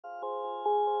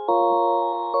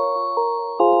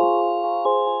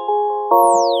Hi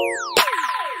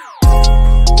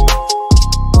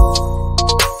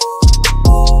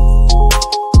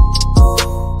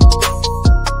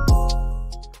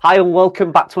and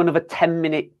welcome back to another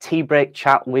 10-minute tea break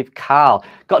chat with Carl.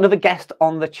 Got another guest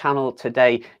on the channel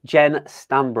today, Jen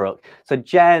Stanbrook. So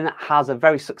Jen has a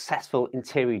very successful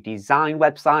interior design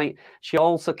website. She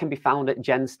also can be found at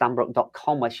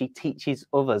jenstanbrook.com, where she teaches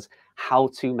others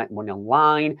how to make money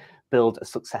online, build a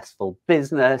successful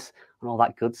business and all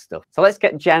that good stuff. So let's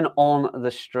get Jen on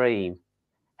the stream.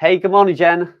 Hey, good morning,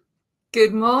 Jen.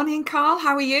 Good morning, Carl.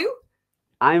 How are you?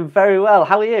 I'm very well.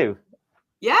 How are you?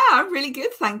 Yeah, I'm really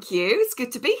good, thank you. It's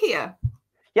good to be here.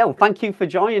 Yeah, well, thank you for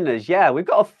joining us. Yeah, we've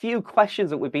got a few questions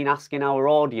that we've been asking our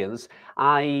audience.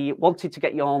 I wanted to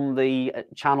get you on the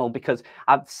channel because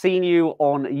I've seen you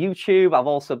on YouTube. I've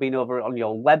also been over on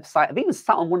your website. I've even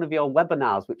sat on one of your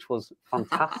webinars, which was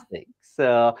fantastic.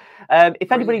 So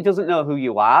if anybody doesn't know who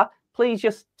you are, please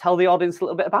just tell the audience a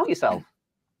little bit about yourself.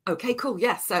 Okay, cool.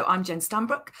 Yeah, so I'm Jen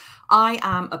Stanbrook. I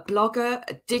am a blogger,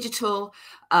 a digital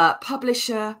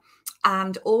publisher,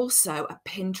 and also a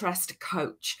Pinterest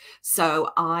coach. So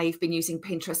I've been using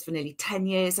Pinterest for nearly 10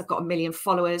 years. I've got 1 million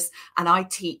followers, and I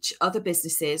teach other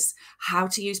businesses how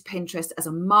to use Pinterest as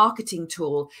a marketing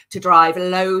tool to drive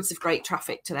loads of great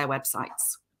traffic to their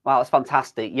websites. Wow, that's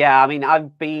fantastic. Yeah, I mean,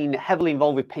 I've been heavily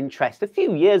involved with Pinterest a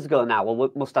few years ago now, I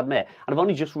must admit. And I've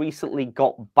only just recently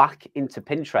got back into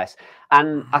Pinterest.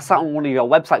 And I sat on one of your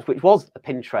websites, which was a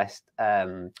Pinterest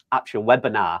actual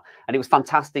webinar. And it was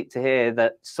fantastic to hear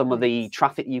that some of the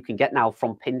traffic you can get now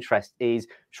from Pinterest is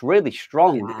really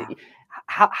strong. Yeah.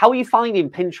 How are you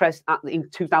finding Pinterest in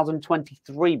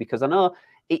 2023? Because I know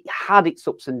it had its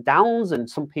ups and downs, and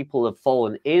some people have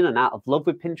fallen in and out of love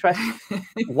with Pinterest.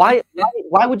 Why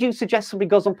would you suggest somebody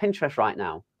goes on Pinterest right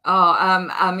now? Oh,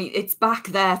 I mean, it's back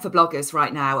there for bloggers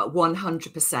right now at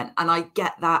 100%. And I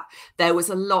get that. There was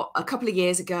a couple of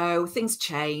years ago, things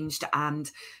changed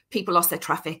and people lost their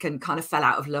traffic and kind of fell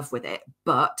out of love with it.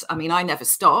 But I mean, I never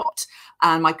stopped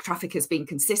and my traffic has been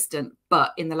consistent.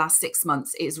 But in the last 6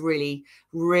 months, it's really,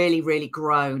 really, really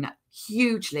grown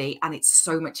hugely, and it's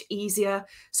so much easier,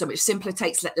 so much simpler,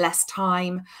 takes less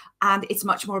time, and it's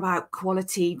much more about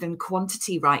quality than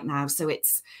quantity right now. So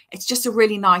it's just a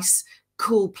really nice,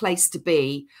 cool place to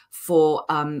be for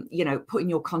you know, putting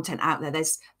your content out there.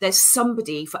 There's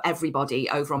somebody for everybody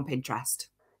over on Pinterest.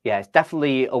 Yeah, it's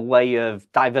definitely a way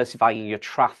of diversifying your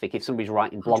traffic. If somebody's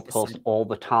writing blog 100%. Posts all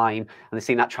the time and they're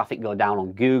seeing that traffic go down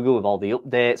on Google with all the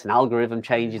updates and algorithm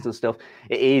changes and stuff,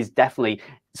 it is definitely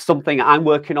something I'm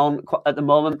working on at the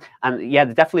moment. And yeah,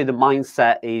 definitely the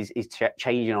mindset is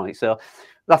changing on it. So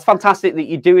that's fantastic that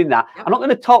you're doing that. Yep. I'm not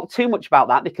going to talk too much about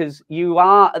that because you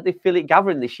are at the affiliate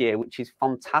gathering this year, which is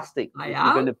fantastic.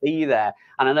 You're going to be there.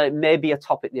 And I know it may be a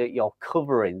topic that you're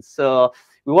covering. So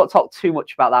we won't talk too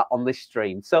much about that on this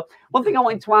stream. So one thing I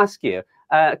wanted to ask you,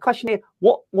 a question here,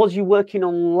 what was you working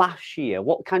on last year?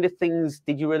 What kind of things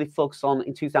did you really focus on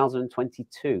in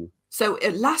 2022? So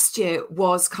last year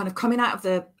was kind of coming out of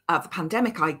the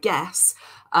pandemic, I guess,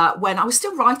 when I was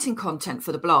still writing content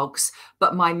for the blogs,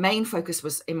 but my main focus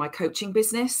was in my coaching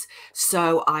business.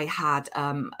 So I had,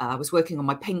 I was working on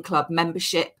my Pin Club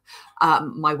membership,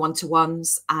 my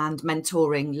one-to-ones, and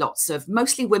mentoring lots of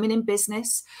mostly women in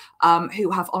business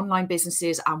who have online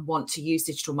businesses and want to use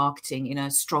digital marketing in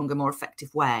a stronger, more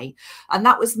effective way. And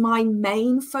that was my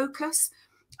main focus.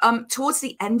 Towards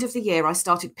the end of the year, I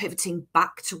started pivoting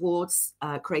back towards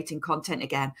creating content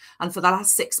again. And for the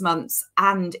last 6 months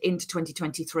and into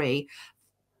 2023,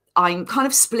 I'm kind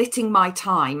of splitting my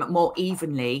time more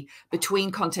evenly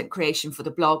between content creation for the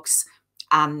blogs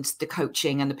and the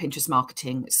coaching and the Pinterest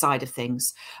marketing side of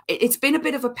things. It's been a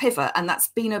bit of a pivot, and that's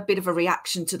been a bit of a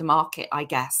reaction to the market, I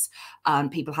guess.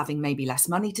 People having maybe less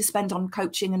money to spend on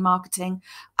coaching and marketing.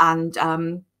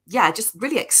 And yeah, just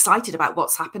really excited about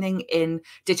what's happening in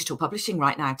digital publishing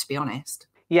right now, to be honest.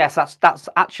 Yes, that's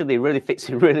actually really fits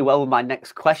in really well with my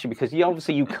next question, because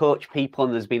you coach people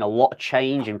and there's been a lot of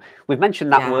change, and we've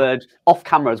mentioned that word off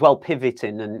camera as well,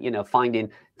 pivoting and, you know, finding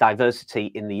diversity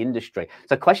in the industry.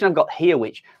 So a question I've got here,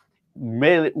 which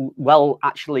really well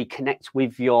actually connects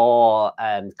with your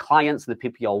clients and the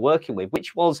people you're working with,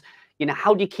 which was, you know,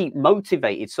 how do you keep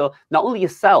motivated? So not only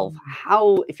yourself,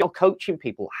 how, if you're coaching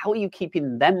people, how are you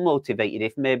keeping them motivated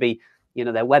if maybe, you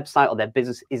know, their website or their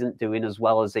business isn't doing as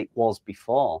well as it was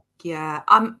before? Yeah,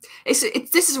 this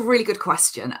is a really good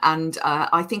question. And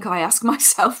I think I ask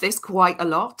myself this quite a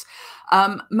lot.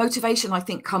 Motivation, I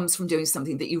think, comes from doing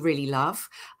something that you really love.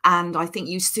 And I think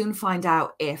you soon find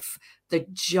out if the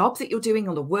job that you're doing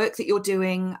or the work that you're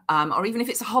doing, or even if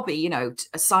it's a hobby, you know,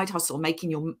 a side hustle,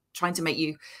 trying to make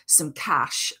you some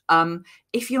cash.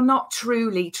 If you're not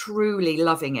truly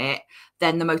loving it,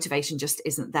 then the motivation just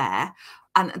isn't there.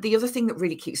 And the other thing that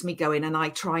really keeps me going, and I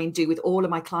try and do with all of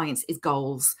my clients, is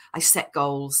goals. I set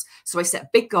goals. So I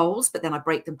set big goals, but then I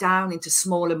break them down into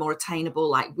smaller, more attainable,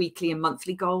 like weekly and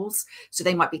monthly goals. So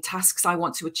they might be tasks I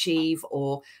want to achieve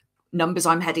or numbers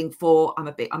I'm heading for. I'm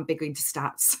big into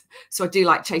stats. So I do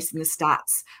like chasing the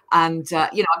stats. And,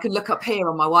 you know, I can look up here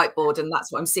on my whiteboard, and that's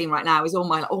what I'm seeing right now is all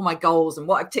my goals and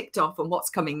what I've ticked off and what's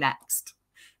coming next.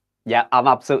 Yeah, I'm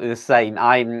absolutely the same.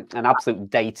 I'm an absolute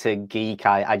data geek.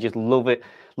 I just love it,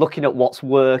 looking at what's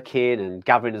working and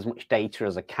gathering as much data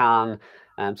as I can.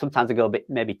 Sometimes I go a bit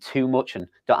maybe too much and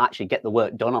don't actually get the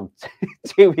work done. I'm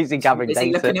too busy gathering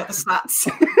data. Looking at the stats.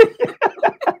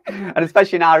 And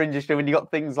especially in our industry, when you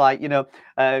got things like, you know,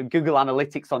 Google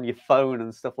Analytics on your phone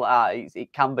and stuff like that,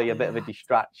 it can be a bit of a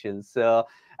distraction. So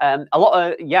a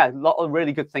lot of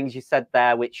really good things you said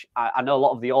there, which I know a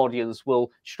lot of the audience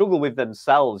will struggle with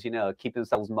themselves, you know, keeping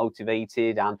themselves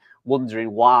motivated and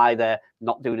wondering why they're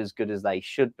not doing as good as they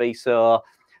should be. So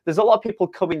there's a lot of people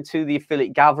coming to the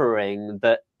affiliate gathering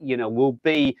that, you know, will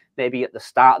be maybe at the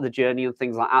start of the journey and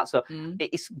things like that. So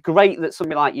it's great that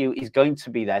somebody like you is going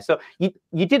to be there. So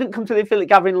you didn't come to the affiliate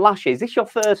gathering last year. Is this your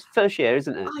first year,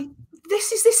 isn't it?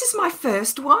 This is my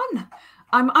first one.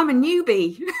 I'm a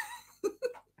newbie.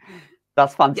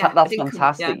 That's fantastic. That's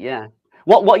fantastic. Yeah.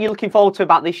 What are you looking forward to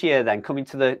about this year then, coming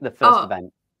to the first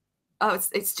event? Oh,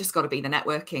 it's just got to be the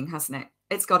networking, hasn't it?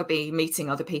 It's got to be meeting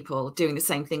other people doing the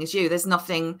same thing as you. There's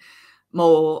nothing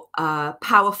more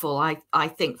powerful, I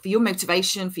think, for your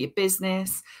motivation, for your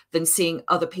business, than seeing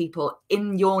other people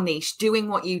in your niche doing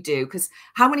what you do. Because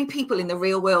how many people in the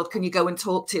real world can you go and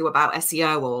talk to about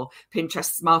SEO or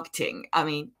Pinterest marketing? I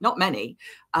mean, not many.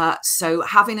 So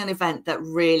having an event that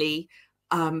really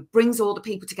brings all the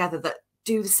people together that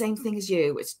do the same thing as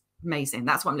you, it's amazing.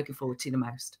 That's what I'm looking forward to the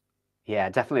most. Yeah,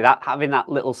 definitely. Having that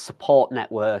little support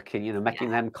network and, you know, making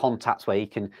them contacts where you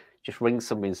can just ring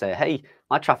somebody and say, hey,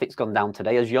 my traffic's gone down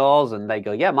today. Has yours? And they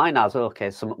go, yeah, mine has. Okay,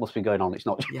 something must be going on. It's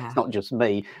not just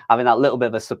me. Having that little bit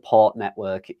of a support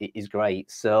network is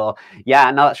great. So yeah,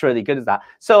 no, that's really good at that.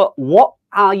 So what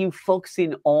are you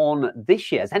focusing on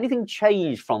this year? Has anything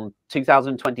changed from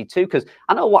 2022? Because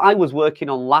I know what I was working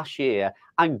on last year,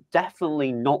 I'm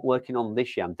definitely not working on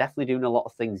this year. I'm definitely doing a lot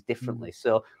of things differently.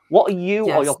 So what are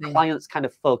you or your clients kind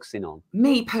of focusing on?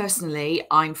 Me personally,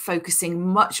 I'm focusing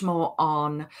much more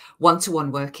on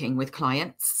one-to-one working with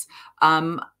clients,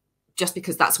 just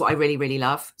because that's what I really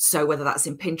love. So whether that's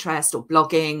in Pinterest or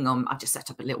blogging, I've just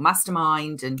set up a little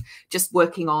mastermind and just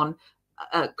working on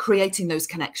creating those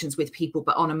connections with people,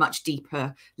 but on a much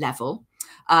deeper level.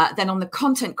 Then on the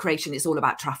content creation, it's all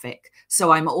about traffic.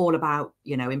 So I'm all about,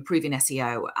 you know, improving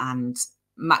SEO and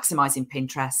maximizing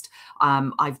Pinterest.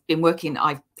 I've been working,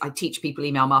 I teach people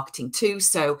email marketing too.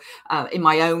 So in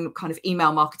my own kind of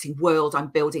email marketing world, I'm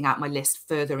building out my list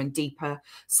further and deeper.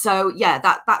 So yeah,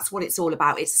 that's what it's all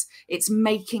about. It's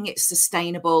making it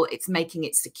sustainable. It's making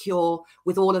it secure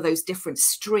with all of those different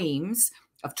streams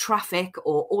of traffic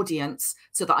or audience,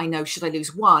 so that I know, should I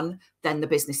lose one, then the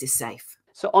business is safe.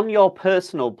 So on your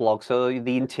personal blog, so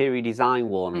the interior design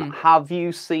one, have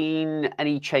you seen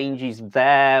any changes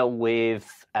there with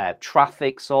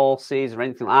traffic sources or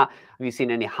anything like that? Have you seen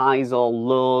any highs or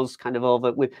lows kind of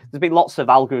over with? There's been lots of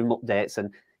algorithm updates,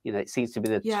 and you know, it seems to be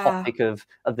the topic of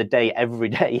the day every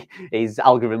day is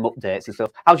algorithm updates and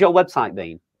stuff. How's your website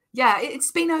been? Yeah,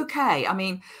 it's been okay. I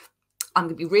mean, I'm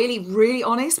going to be really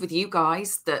honest with you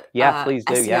guys that please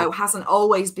do, SEO hasn't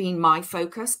always been my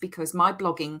focus, because my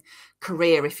blogging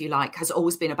career, if you like, has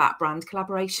always been about brand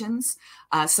collaborations,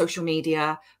 social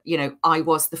media. You know, I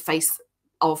was the face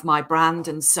of my brand,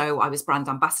 and so I was brand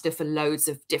ambassador for loads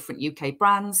of different UK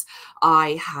brands.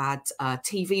 I had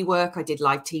TV work. I did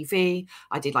live TV.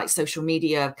 I did like social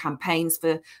media campaigns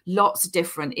for lots of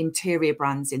different interior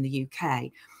brands in the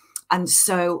UK. And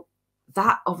so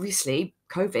that obviously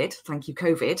COVID, thank you,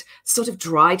 COVID, sort of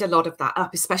dried a lot of that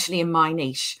up, especially in my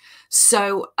niche.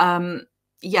 So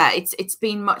yeah, it's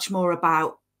been much more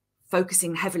about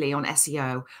focusing heavily on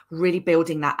SEO, really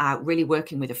building that out, really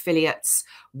working with affiliates,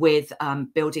 with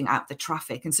building out the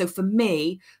traffic. And so for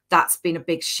me, that's been a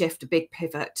big shift, a big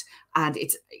pivot. And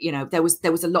it's, you know, there was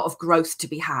a lot of growth to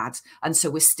be had. And so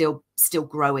we're still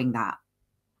growing that.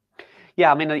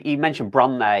 Yeah, I mean, you mentioned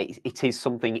brand there. It is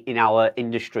something in our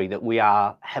industry that we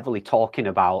are heavily talking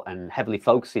about and heavily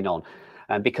focusing on.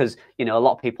 Because, you know, a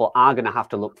lot of people are going to have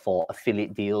to look for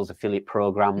affiliate deals, affiliate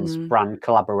programs, brand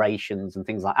collaborations and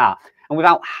things like that. And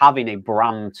without having a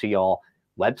brand to your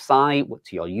website,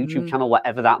 to your YouTube channel,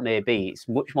 whatever that may be. It's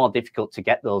much more difficult to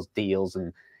get those deals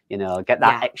and, you know, get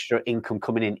that extra income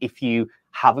coming in if you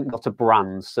haven't got a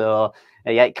brand. So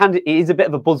yeah, it is a bit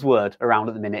of a buzzword around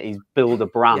at the minute, is build a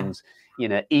brand. You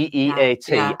know,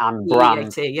 EEAT and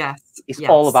brand. Yes. It's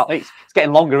all about, it's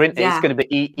getting longer, isn't it? It's going to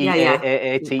be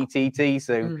EEATTT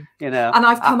soon, you know. And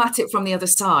I've come at it from the other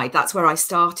side. That's where I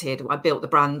started. I built the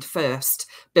brand first,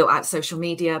 built out social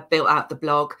media, built out the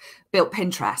blog, built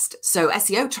Pinterest. So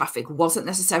SEO traffic wasn't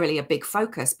necessarily a big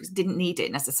focus, because didn't need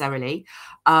it necessarily,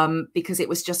 because it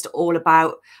was just all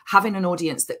about having an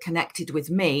audience that connected with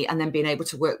me and then being able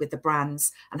to work with the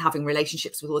brands and having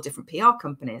relationships with all different PR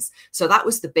companies. So that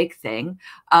was the big thing.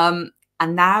 And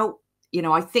now, you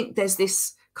know, I think there's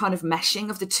this kind of meshing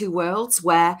of the two worlds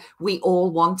where we all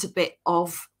want a bit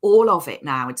of all of it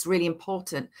now. It's really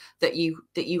important that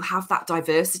you have that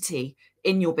diversity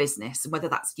in your business, and whether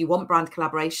that's you want brand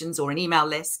collaborations or an email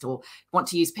list or want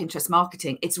to use Pinterest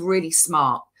marketing, it's really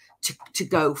smart to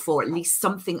go for at least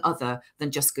something other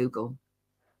than just Google.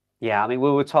 Yeah, I mean,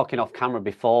 we were talking off camera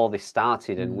before this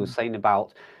started, and we were saying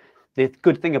about the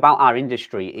good thing about our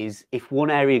industry is if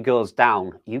one area goes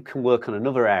down, you can work on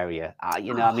another area.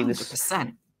 You know, I mean,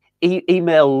 100%.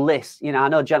 Email lists. You know, I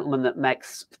know a gentleman that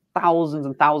makes thousands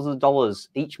and thousands of dollars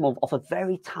each month off a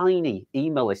very tiny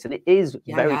email list, and it is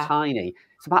very tiny.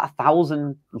 It's about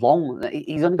 1,000 long.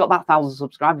 He's only got about 1,000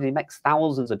 subscribers. He makes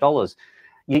thousands of dollars.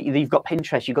 You've got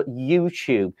Pinterest, you've got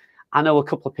YouTube. I know a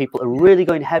couple of people are really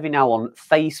going heavy now on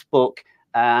Facebook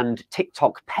and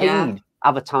TikTok paid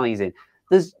advertising.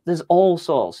 There's all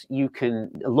sorts you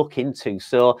can look into.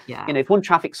 So, you know, if one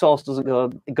traffic source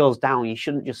it goes down, you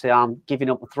shouldn't just say, I'm giving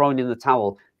up and throwing in the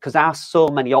towel, because there are so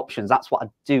many options. That's what I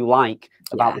do like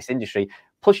about this industry.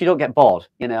 Plus, you don't get bored,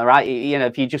 you know, right? You know,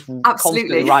 if you just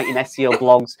constantly writing SEO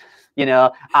blogs, you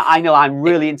know, I know I'm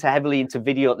really heavily into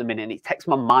video at the minute, and it takes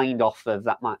my mind off of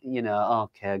that, you know,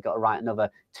 okay, I've got to write another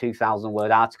 2,000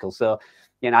 word article. So,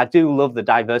 you know, I do love the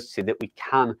diversity that we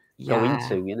can go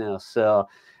into, you know, so.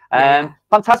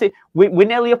 Fantastic. We're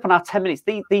nearly up on our 10 minutes.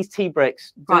 These tea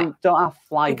breaks don't have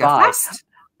fly by.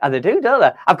 And they do, don't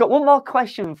they? I've got one more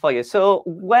question for you. So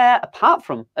where, apart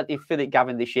from at the Affiliate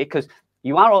Gathering this year, because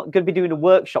you are going to be doing a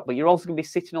workshop, but you're also going to be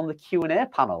sitting on the Q&A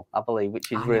panel, I believe,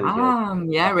 which is really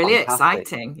good. Yeah, really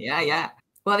exciting. Yeah.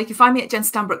 Well, you can find me at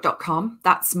jenstanbrook.com.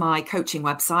 That's my coaching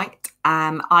website.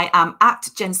 I am at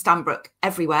Jen Stanbrook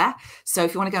everywhere. So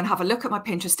if you want to go and have a look at my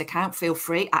Pinterest account, feel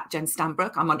free, at Jen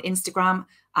Stanbrook. I'm on Instagram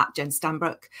at Jen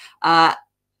Stanbrook.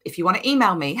 If you want to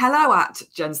email me, hello at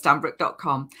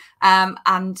jenstanbrook.com.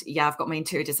 And yeah, I've got my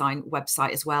interior design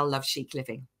website as well, Love Chic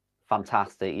Living.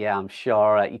 Fantastic. Yeah, I'm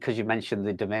sure, because you mentioned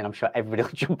the domain, I'm sure everybody will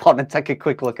jump on and take a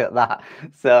quick look at that.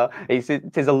 So it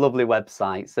is a lovely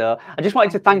website. So I just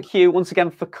wanted to thank you once again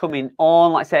for coming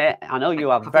on. Like I say, I know you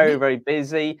are very, very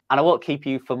busy, and I won't keep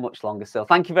you for much longer. So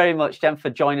thank you very much, Jen, for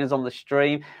joining us on the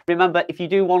stream. Remember, if you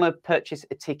do want to purchase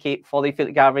a ticket for the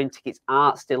Affiliate Gathering, tickets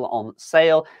are still on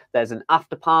sale. There's an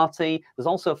after party. There's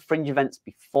also fringe events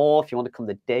before, if you want to come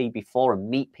the day before and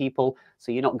meet people,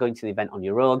 so you're not going to the event on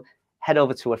your own. Head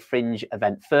over to a fringe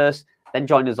event first, then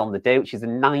join us on the day, which is the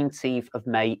 19th of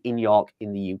May in York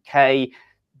in the UK.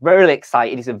 Really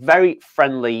excited. It's a very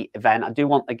friendly event. I do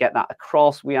want to get that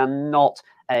across. We are not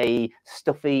a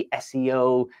stuffy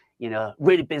SEO, you know,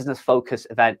 really business focused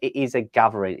event. It is a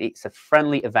gathering. It's a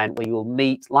friendly event where you will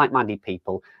meet like-minded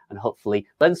people and hopefully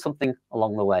learn something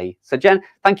along the way. So Jen,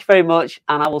 thank you very much.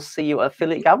 And I will see you at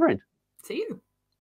Affiliate Gathering. See you.